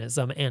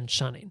sectarianism and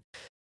shunning.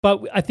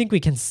 But I think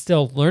we can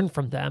still learn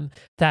from them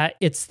that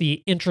it's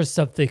the interests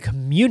of the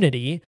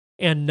community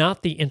and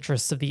not the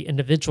interests of the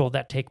individual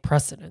that take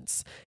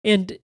precedence.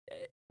 And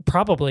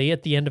probably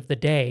at the end of the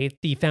day,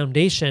 the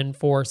foundation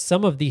for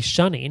some of the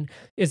shunning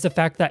is the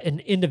fact that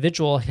an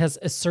individual has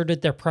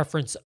asserted their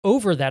preference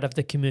over that of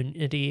the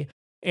community,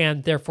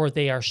 and therefore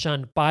they are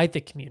shunned by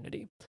the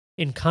community.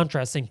 In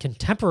contrast, in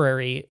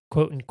contemporary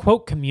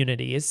quote-unquote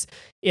communities,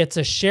 it's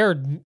a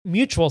shared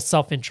mutual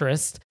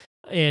self-interest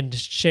and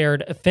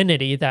shared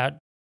affinity that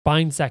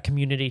binds that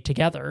community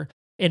together.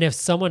 And if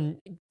someone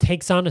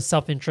takes on a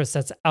self-interest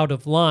that's out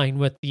of line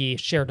with the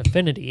shared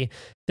affinity,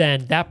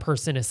 then that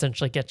person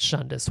essentially gets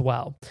shunned as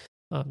well.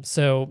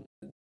 So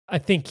I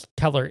think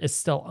Keller is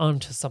still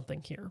onto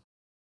something here.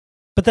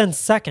 But then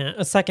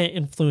a second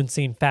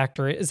influencing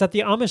factor is that the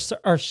Amish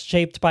are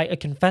shaped by a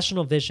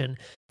confessional vision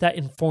that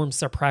informs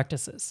their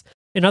practices.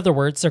 In other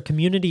words, their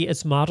community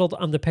is modeled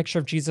on the picture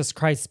of Jesus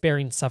Christ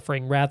bearing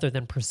suffering rather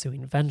than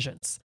pursuing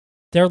vengeance.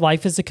 Their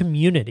life as a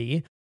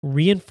community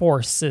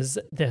reinforces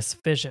this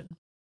vision.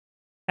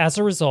 As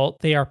a result,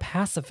 they are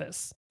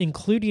pacifists,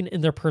 including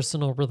in their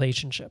personal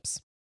relationships.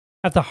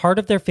 At the heart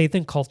of their faith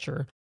and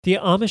culture, the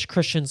Amish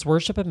Christians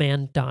worship a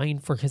man dying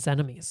for his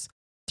enemies.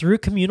 Through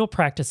communal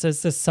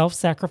practices, this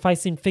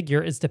self-sacrificing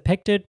figure is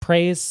depicted,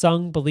 praised,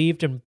 sung,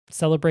 believed, and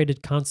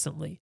celebrated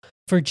constantly.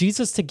 For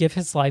Jesus to give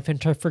his life and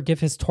to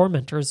forgive his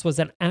tormentors was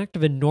an act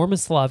of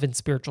enormous love and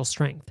spiritual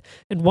strength,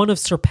 and one of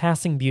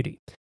surpassing beauty.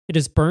 It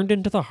is burned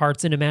into the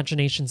hearts and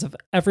imaginations of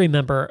every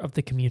member of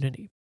the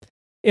community.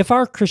 If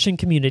our Christian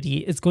community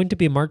is going to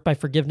be marked by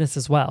forgiveness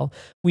as well,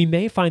 we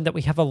may find that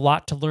we have a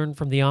lot to learn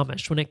from the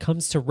Amish when it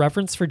comes to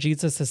reverence for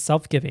Jesus as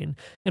self-giving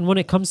and when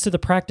it comes to the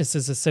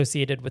practices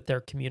associated with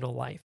their communal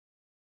life.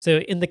 So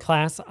in the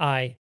class,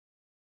 I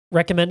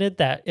recommended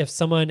that if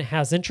someone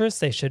has interest,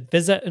 they should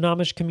visit an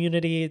Amish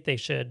community, they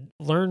should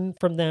learn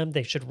from them,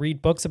 they should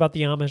read books about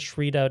the Amish,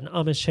 read an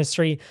Amish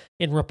history,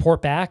 and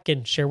report back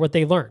and share what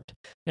they learned.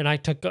 And I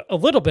took a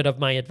little bit of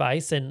my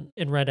advice and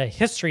read a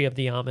history of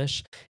the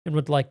Amish and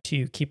would like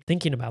to keep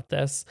thinking about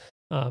this.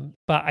 But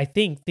I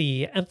think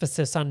the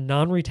emphasis on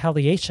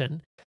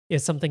non-retaliation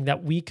is something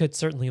that we could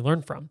certainly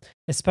learn from,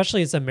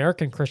 especially as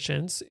American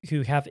Christians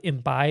who have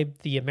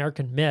imbibed the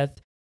American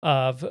myth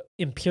of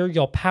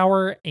imperial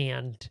power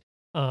and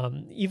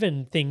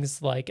even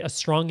things like a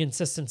strong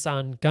insistence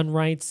on gun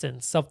rights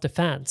and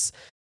self-defense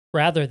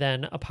rather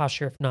than a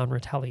posture of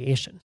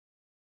non-retaliation.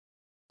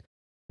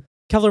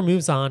 Keller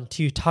moves on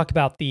to talk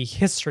about the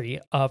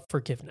history of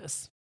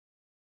forgiveness.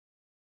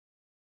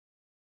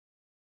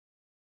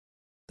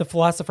 The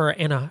philosopher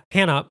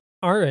Hannah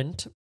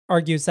Arendt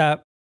argues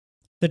that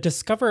the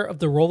discoverer of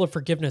the role of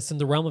forgiveness in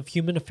the realm of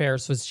human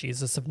affairs was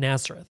Jesus of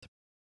Nazareth.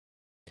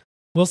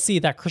 We'll see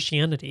that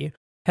Christianity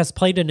has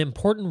played an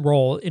important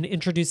role in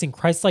introducing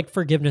Christ-like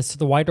forgiveness to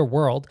the wider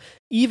world,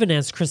 even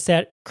as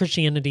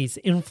Christianity's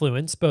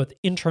influence, both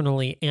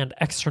internally and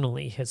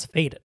externally, has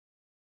faded.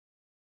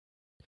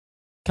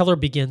 Keller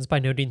begins by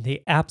noting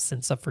the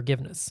absence of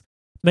forgiveness.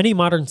 Many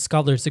modern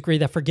scholars agree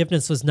that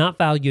forgiveness was not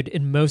valued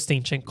in most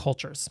ancient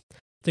cultures.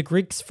 The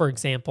Greeks, for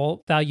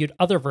example, valued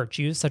other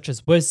virtues such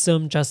as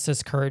wisdom,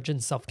 justice, courage,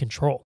 and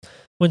self-control.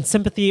 When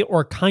sympathy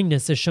or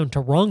kindness is shown to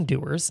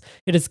wrongdoers,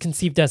 it is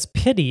conceived as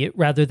pity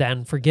rather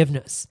than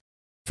forgiveness.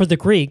 For the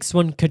Greeks,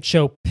 one could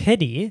show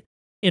pity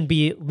and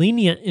be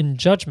lenient in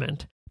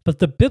judgment, but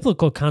the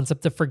biblical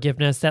concept of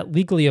forgiveness that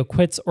legally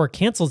acquits or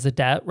cancels a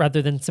debt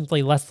rather than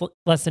simply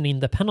lessening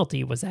the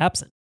penalty was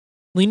absent.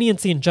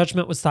 Leniency in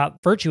judgment was thought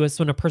virtuous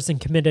when a person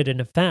committed an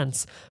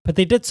offense, but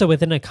they did so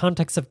within a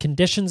context of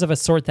conditions of a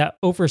sort that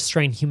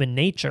overstrain human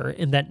nature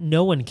and that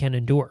no one can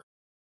endure.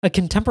 A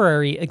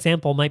contemporary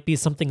example might be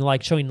something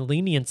like showing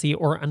leniency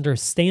or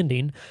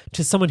understanding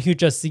to someone who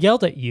just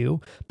yelled at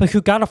you, but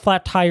who got a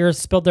flat tire,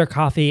 spilled their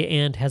coffee,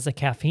 and has a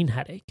caffeine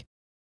headache.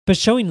 But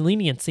showing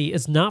leniency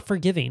is not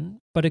forgiving,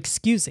 but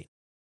excusing.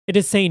 It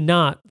is saying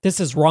not, this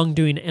is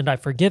wrongdoing and I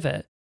forgive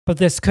it, but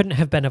this couldn't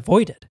have been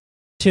avoided.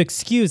 To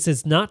excuse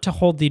is not to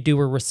hold the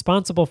doer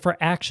responsible for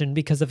action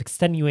because of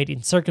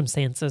extenuating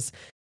circumstances,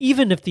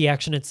 even if the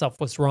action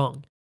itself was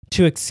wrong.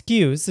 To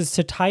excuse is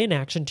to tie an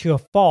action to a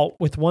fault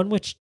with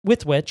which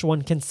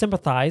one can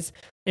sympathize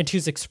and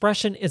whose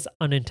expression is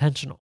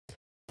unintentional.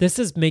 This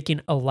is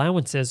making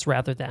allowances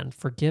rather than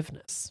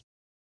forgiveness.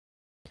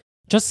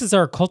 Just as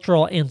there are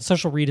cultural and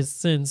social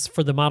reasons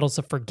for the models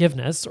of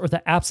forgiveness or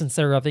the absence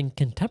thereof in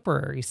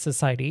contemporary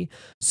society,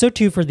 so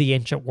too for the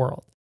ancient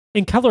world.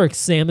 And Keller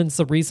examines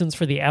the reasons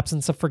for the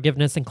absence of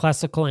forgiveness in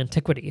classical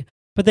antiquity,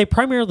 but they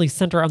primarily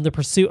center on the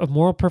pursuit of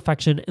moral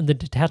perfection and the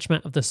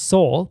detachment of the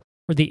soul,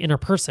 or the inner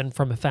person,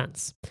 from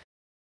offense.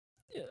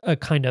 A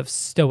kind of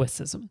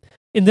stoicism.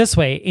 In this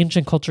way,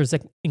 ancient cultures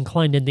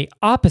inclined in the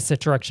opposite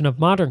direction of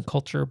modern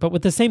culture, but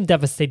with the same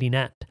devastating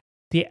end,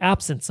 the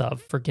absence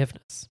of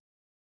forgiveness.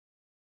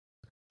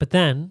 But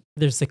then,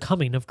 there's the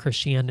coming of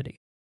Christianity.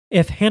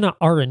 If Hannah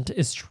Arendt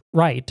is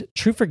right,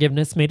 true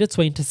forgiveness made its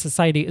way into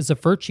society as a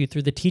virtue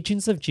through the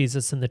teachings of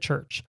Jesus and the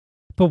church.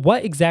 But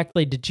what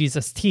exactly did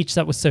Jesus teach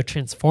that was so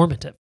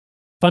transformative?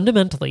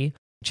 Fundamentally,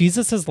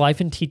 Jesus' life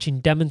and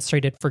teaching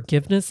demonstrated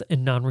forgiveness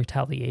and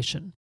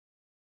non-retaliation.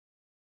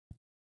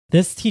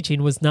 This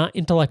teaching was not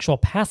intellectual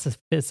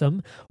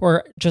pacifism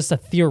or just a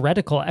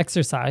theoretical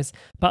exercise,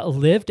 but a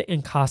lived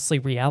and costly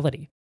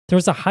reality. There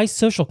was a high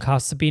social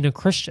cost to being a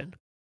Christian.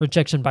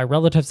 Rejection by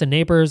relatives and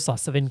neighbors,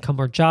 loss of income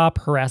or job,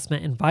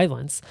 harassment and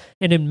violence,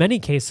 and in many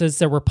cases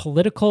there were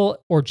political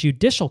or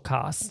judicial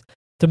costs,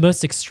 the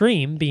most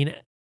extreme being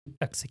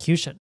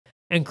execution.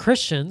 And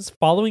Christians,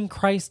 following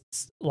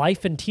Christ's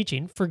life and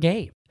teaching,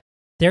 forgave.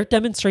 Their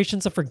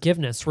demonstrations of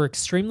forgiveness were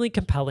extremely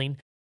compelling,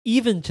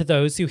 even to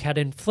those who had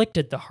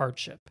inflicted the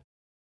hardship.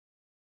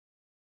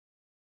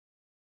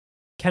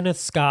 Kenneth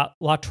Scott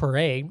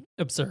Latouré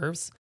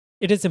observes,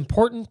 "It is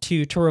important,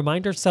 too, to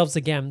remind ourselves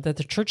again that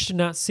the church did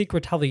not seek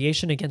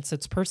retaliation against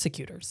its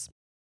persecutors.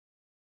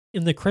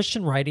 In the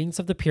Christian writings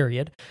of the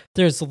period,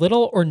 there is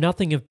little or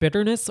nothing of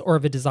bitterness or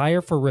of a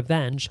desire for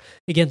revenge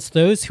against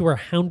those who are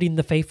hounding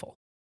the faithful.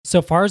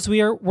 So far as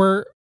we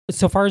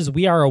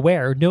are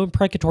aware, no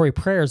imprecatory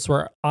prayers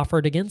were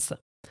offered against them.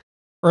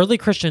 Early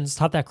Christians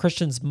taught that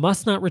Christians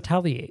must not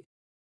retaliate,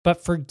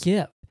 but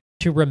forgive,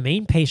 to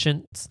remain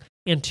patient,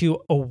 and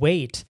to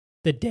await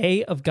the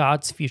day of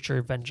God's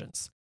future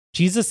vengeance.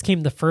 Jesus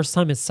came the first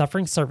time as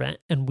suffering servant,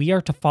 and we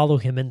are to follow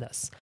him in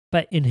this.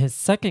 But in his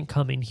second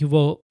coming, he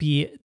will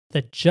be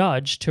the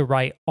judge to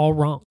right all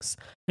wrongs,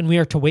 and we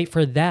are to wait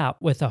for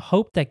that with a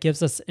hope that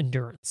gives us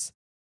endurance.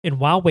 And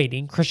while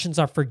waiting, Christians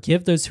are to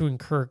forgive those who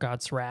incur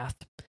God's wrath."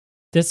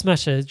 This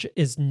message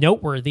is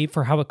noteworthy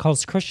for how it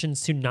calls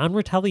Christians to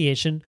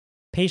non-retaliation,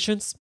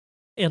 patience,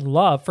 and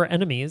love for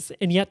enemies,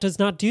 and yet does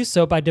not do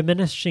so by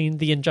diminishing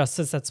the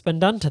injustice that's been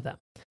done to them.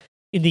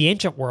 In the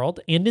ancient world,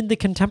 and in the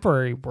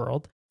contemporary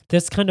world,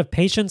 this kind of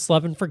patience,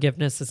 love, and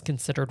forgiveness is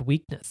considered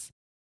weakness.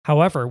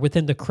 However,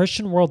 within the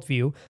Christian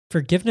worldview,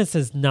 forgiveness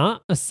is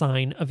not a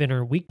sign of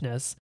inner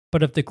weakness,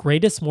 but of the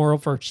greatest moral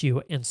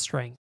virtue and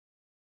strength.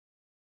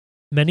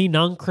 Many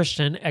non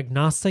Christian,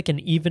 agnostic, and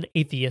even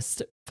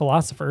atheist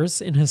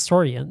philosophers and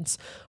historians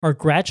are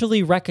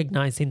gradually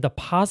recognizing the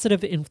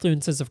positive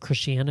influences of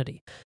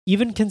Christianity,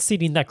 even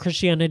conceding that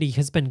Christianity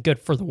has been good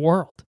for the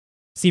world.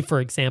 See, for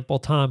example,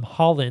 Tom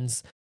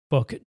Holland's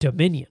book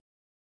Dominion.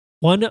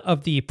 One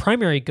of the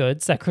primary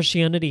goods that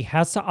Christianity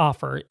has to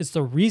offer is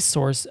the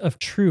resource of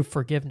true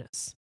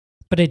forgiveness.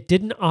 But it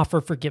didn't offer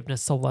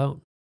forgiveness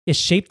alone. It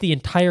shaped the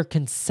entire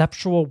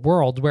conceptual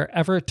world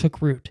wherever it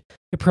took root.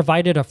 It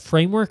provided a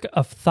framework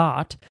of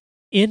thought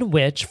in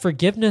which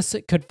forgiveness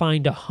could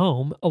find a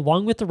home,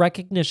 along with the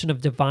recognition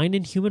of divine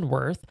and human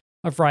worth,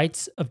 of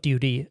rights, of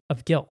duty,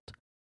 of guilt.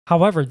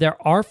 However, there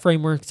are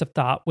frameworks of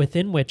thought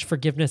within which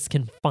forgiveness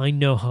can find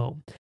no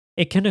home.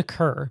 It cannot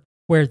occur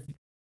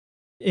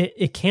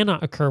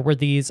where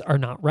these are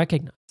not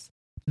recognized.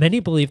 Many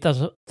believe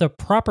that the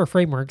proper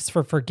frameworks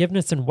for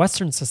forgiveness in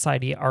Western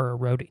society are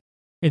eroding,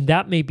 and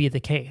that may be the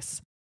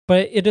case.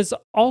 But it is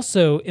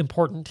also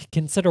important to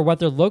consider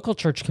whether local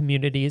church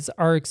communities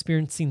are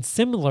experiencing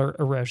similar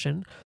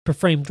erosion,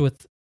 framed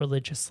with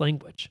religious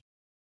language.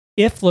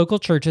 If local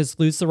churches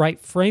lose the right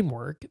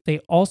framework, they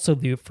also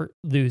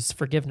lose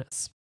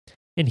forgiveness.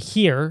 And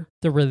here,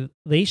 the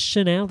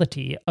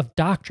relationality of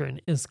doctrine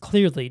is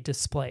clearly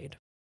displayed.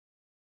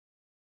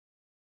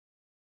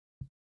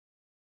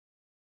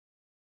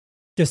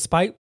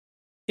 Despite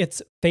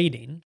its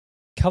fading,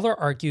 Keller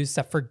argues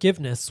that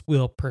forgiveness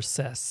will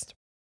persist.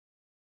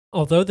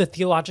 Although the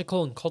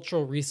theological and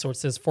cultural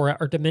resources for it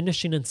are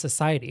diminishing in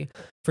society,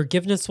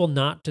 forgiveness will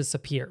not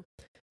disappear.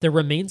 There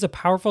remains a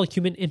powerful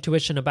human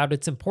intuition about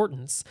its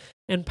importance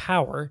and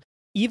power,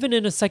 even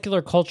in a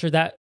secular culture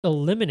that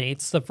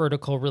eliminates the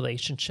vertical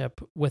relationship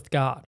with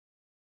God.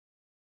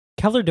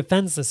 Keller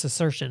defends this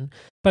assertion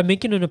by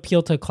making an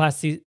appeal to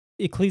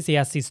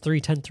Ecclesiastes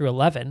 3:10 through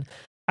 11,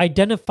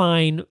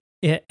 identifying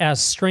it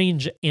as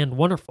strange and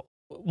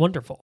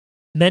wonderful.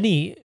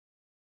 Many,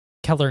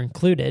 Keller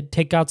included,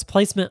 take God's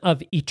placement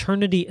of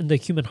eternity in the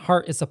human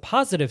heart as a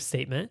positive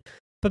statement,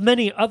 but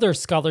many other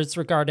scholars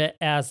regard it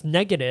as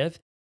negative,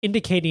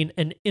 indicating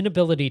an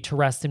inability to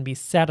rest and be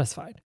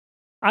satisfied.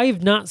 I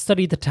have not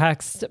studied the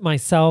text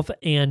myself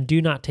and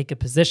do not take a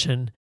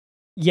position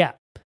yet.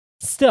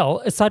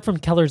 Still, aside from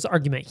Keller's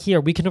argument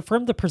here, we can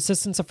affirm the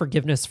persistence of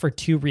forgiveness for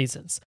two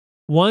reasons.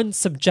 One,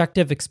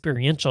 subjective,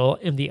 experiential,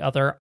 and the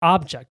other,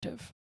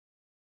 objective.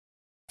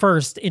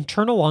 First,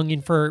 internal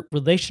longing for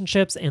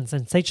relationships and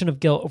sensation of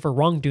guilt over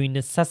wrongdoing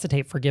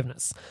necessitate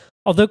forgiveness.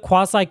 Although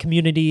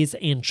quasi-communities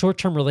and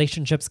short-term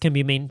relationships can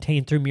be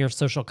maintained through mere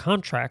social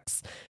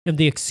contracts and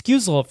the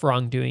excusal of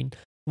wrongdoing,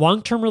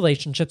 long-term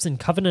relationships in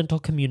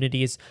covenantal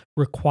communities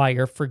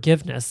require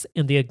forgiveness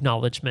and the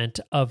acknowledgement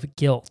of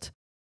guilt.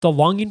 The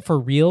longing for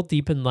real,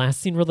 deep, and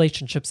lasting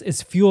relationships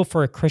is fuel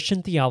for a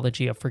Christian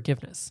theology of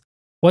forgiveness.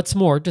 What's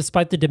more,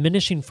 despite the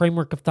diminishing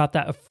framework of thought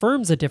that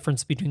affirms a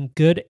difference between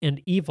good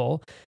and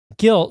evil,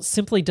 guilt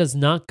simply does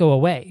not go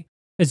away,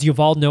 as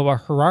Yuval Noah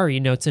Harari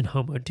notes in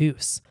Homo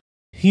Deus.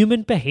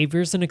 Human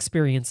behaviors and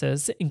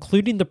experiences,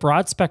 including the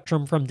broad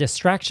spectrum from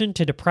distraction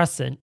to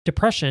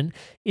depression,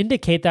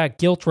 indicate that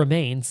guilt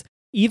remains,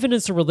 even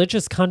as the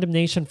religious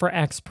condemnation for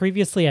acts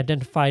previously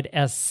identified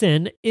as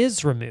sin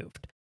is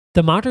removed.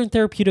 The modern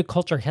therapeutic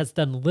culture has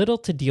done little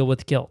to deal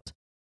with guilt.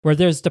 Where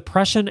there's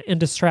depression and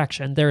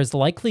distraction, there is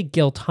likely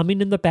guilt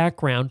humming in the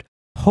background,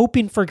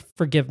 hoping for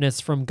forgiveness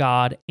from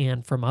God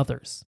and from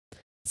others.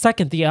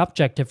 Second, the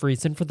objective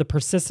reason for the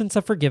persistence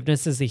of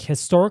forgiveness is the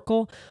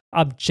historical,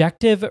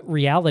 objective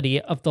reality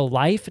of the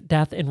life,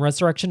 death, and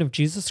resurrection of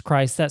Jesus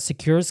Christ that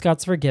secures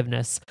God's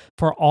forgiveness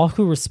for all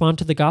who respond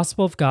to the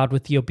gospel of God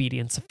with the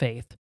obedience of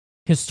faith.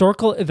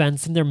 Historical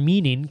events and their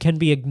meaning can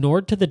be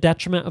ignored to the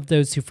detriment of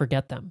those who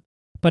forget them.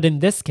 But in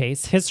this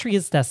case, history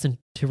is destined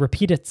to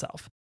repeat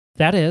itself.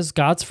 That is,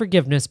 God's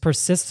forgiveness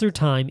persists through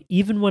time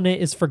even when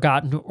it is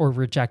forgotten or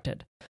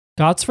rejected.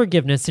 God's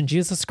forgiveness in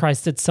Jesus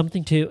Christ did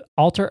something to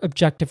alter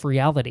objective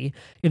reality,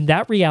 and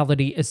that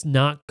reality is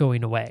not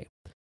going away.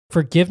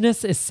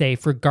 Forgiveness is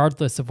safe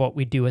regardless of what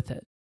we do with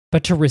it.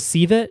 But to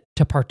receive it,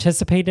 to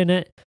participate in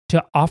it,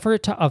 to offer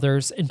it to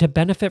others, and to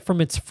benefit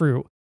from its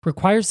fruit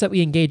requires that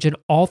we engage in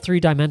all three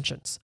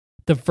dimensions.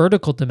 The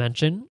vertical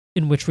dimension,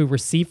 in which we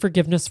receive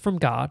forgiveness from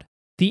God,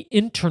 the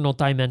internal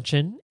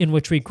dimension, in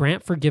which we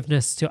grant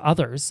forgiveness to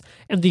others,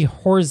 and the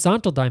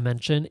horizontal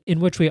dimension, in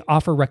which we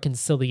offer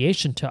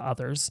reconciliation to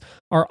others,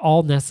 are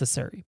all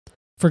necessary.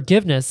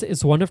 Forgiveness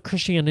is one of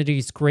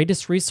Christianity's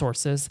greatest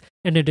resources,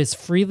 and it is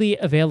freely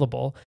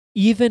available,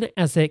 even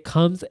as it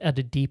comes at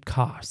a deep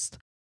cost,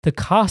 the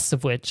cost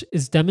of which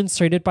is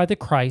demonstrated by the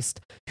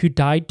Christ who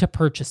died to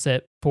purchase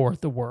it for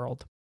the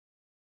world.